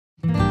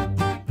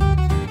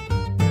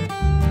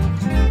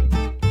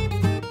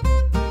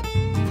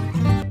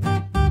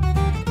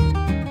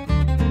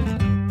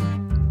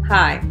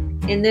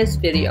In this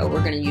video, we're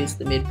going to use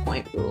the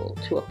midpoint rule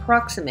to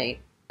approximate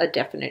a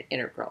definite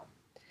integral.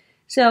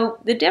 So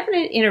the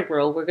definite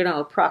integral we're going to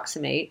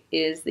approximate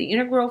is the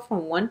integral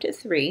from 1 to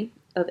 3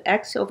 of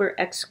x over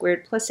x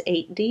squared plus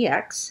 8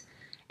 dx,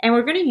 and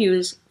we're going to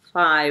use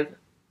 5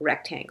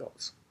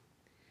 rectangles.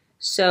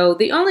 So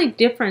the only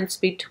difference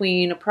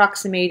between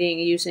approximating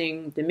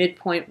using the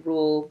midpoint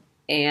rule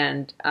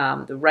and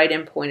the right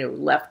endpoint or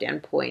left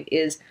endpoint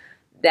is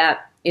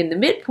that in the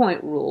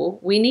midpoint rule,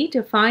 we need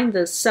to find the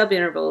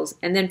subintervals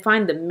and then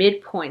find the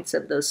midpoints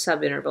of those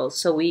subintervals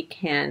so we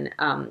can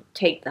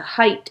take the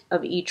height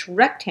of each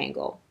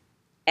rectangle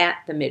at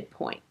the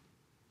midpoint.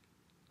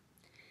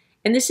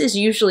 And this is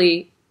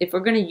usually, if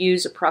we're going to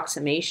use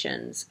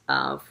approximations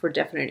for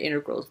definite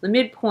integrals, the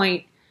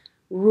midpoint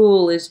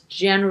rule is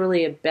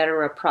generally a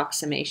better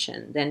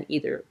approximation than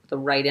either the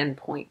right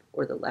endpoint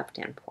or the left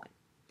endpoint.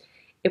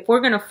 If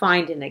we're going to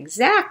find an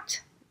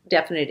exact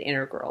definite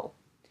integral,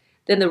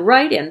 then the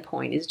right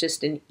endpoint is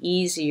just an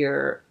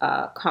easier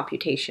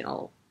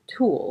computational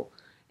tool,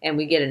 and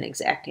we get an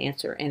exact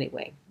answer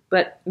anyway.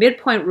 But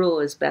midpoint rule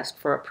is best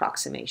for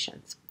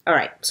approximations. All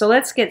right, so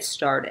let's get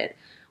started.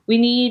 We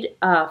need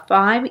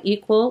 5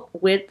 equal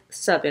width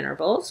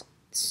subintervals.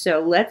 So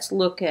let's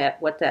look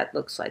at what that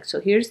looks like. So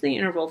here's the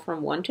interval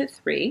from 1 to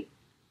 3,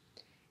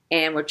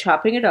 and we're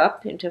chopping it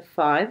up into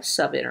 5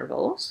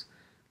 subintervals.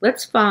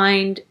 Let's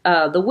find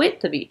the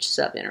width of each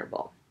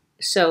subinterval.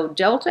 So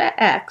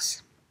delta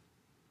x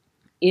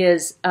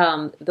is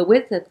the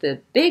width of the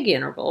big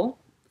interval,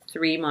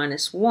 3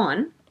 minus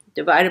 1,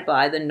 divided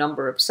by the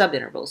number of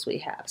subintervals we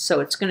have. So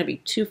it's going to be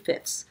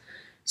 2/5.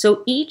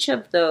 So each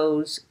of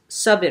those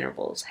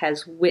subintervals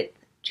has width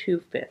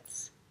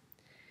 2/5.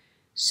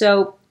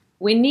 So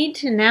we need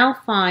to now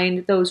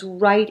find those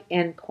right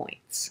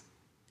endpoints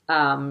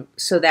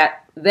so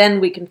that then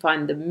we can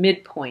find the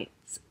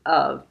midpoints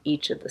of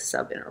each of the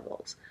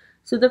subintervals.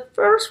 So the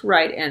first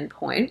right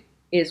endpoint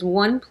is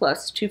 1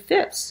 plus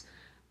 2/5.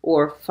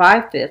 Or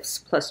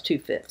 5/5 plus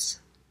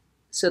 2/5.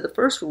 So the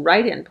first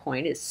right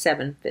endpoint is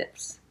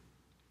 7/5.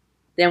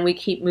 Then we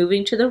keep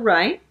moving to the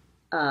right,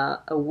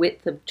 a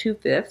width of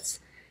 2/5,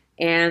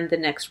 and the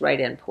next right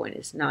endpoint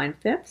is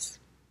 9/5.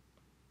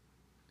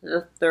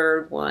 The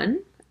third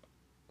one,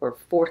 or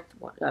fourth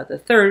one, the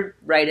third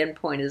right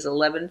endpoint is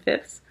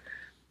 11/5.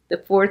 The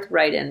fourth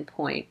right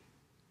endpoint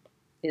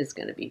is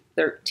going to be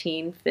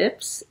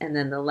 13/5, and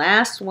then the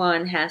last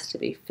one has to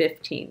be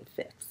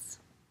 15/5,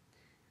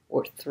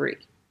 or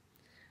 3.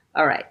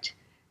 All right,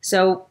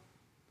 so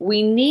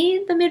we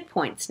need the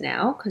midpoints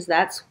now because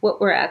that's what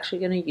we're actually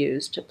going to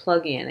use to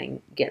plug in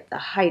and get the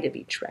height of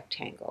each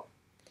rectangle.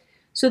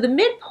 So the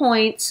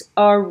midpoints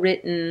are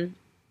written,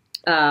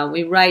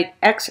 we write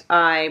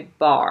xi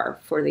bar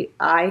for the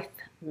ith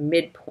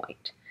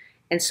midpoint.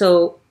 And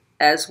so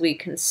as we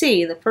can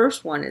see, the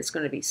first one is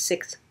going to be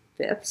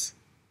 6/5.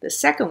 The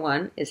second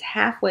one is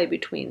halfway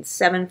between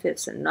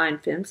 7/5 and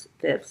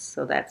 9/5,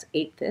 so that's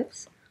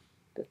 8/5.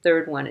 The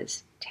third one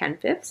is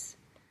 10/5.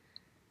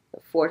 The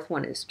fourth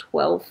one is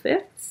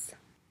 12/5.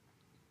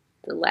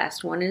 The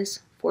last one is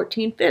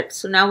 14/5.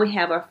 So now we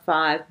have our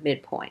 5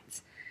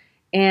 midpoints.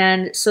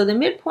 And so the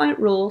midpoint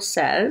rule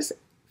says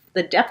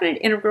the definite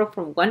integral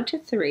from 1 to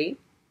 3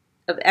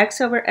 of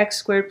x over x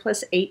squared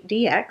plus 8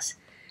 dx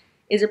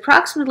is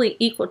approximately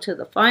equal to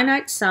the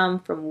finite sum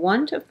from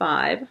 1 to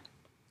 5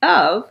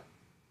 of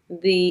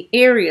the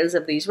areas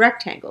of these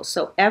rectangles.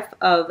 So f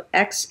of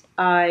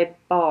xi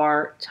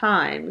bar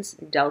times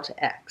delta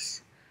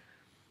x.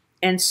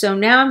 And so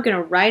now I'm going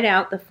to write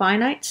out the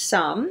finite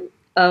sum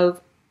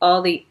of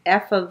all the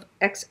f of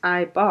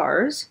xi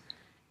bars,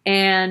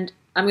 and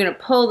I'm going to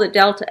pull the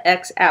delta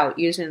x out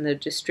using the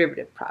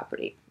distributive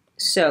property.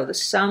 So the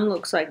sum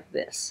looks like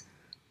this.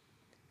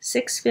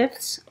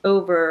 6/5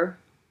 over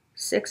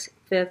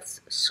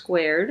 6/5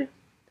 squared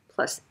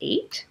plus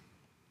 8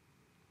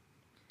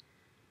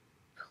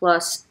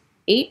 plus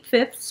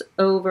 8/5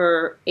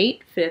 over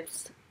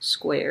 8/5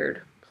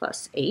 squared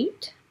plus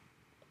 8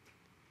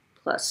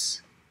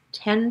 plus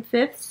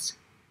 10/5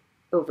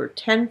 over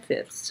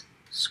 10/5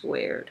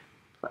 squared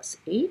plus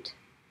 8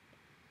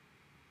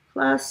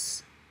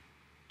 plus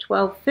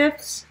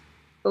 12/5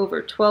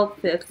 over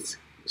 12/5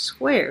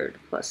 squared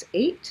plus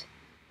 8,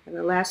 and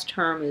the last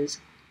term is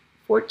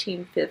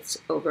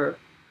 14/5 over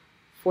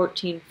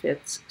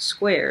 14/5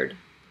 squared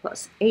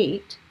plus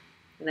 8,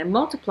 and I'm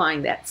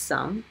multiplying that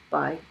sum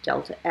by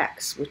delta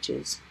x, which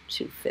is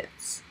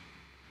 2/5.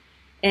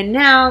 And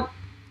now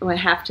I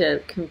have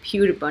to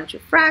compute a bunch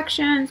of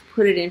fractions,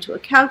 put it into a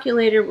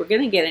calculator. We're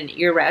going to get an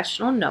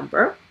irrational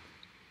number,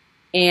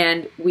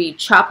 and we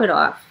chop it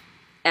off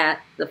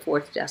at the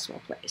 4th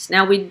decimal place.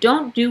 Now we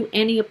don't do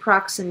any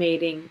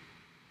approximating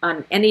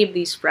on any of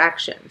these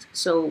fractions.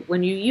 So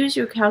when you use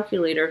your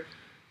calculator,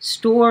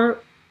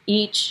 store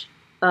each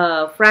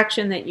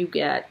fraction that you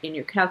get in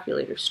your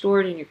calculator.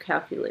 Store it in your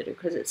calculator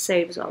because it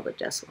saves all the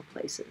decimal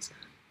places.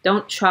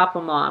 Don't chop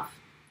them off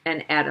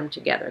and add them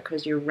together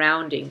because you're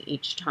rounding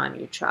each time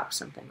you chop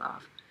something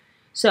off.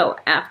 So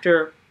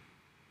after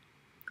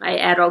I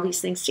add all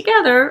these things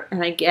together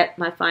and I get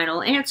my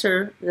final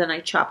answer. Then I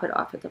chop it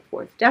off at the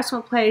 4th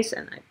decimal place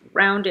and I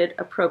round it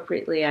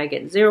appropriately. I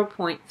get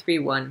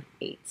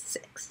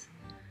 0.3186.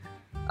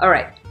 All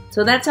right,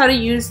 so that's how to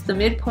use the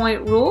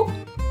midpoint rule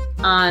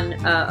on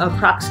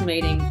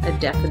approximating a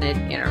definite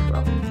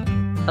integral.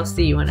 I'll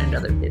see you in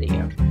another video.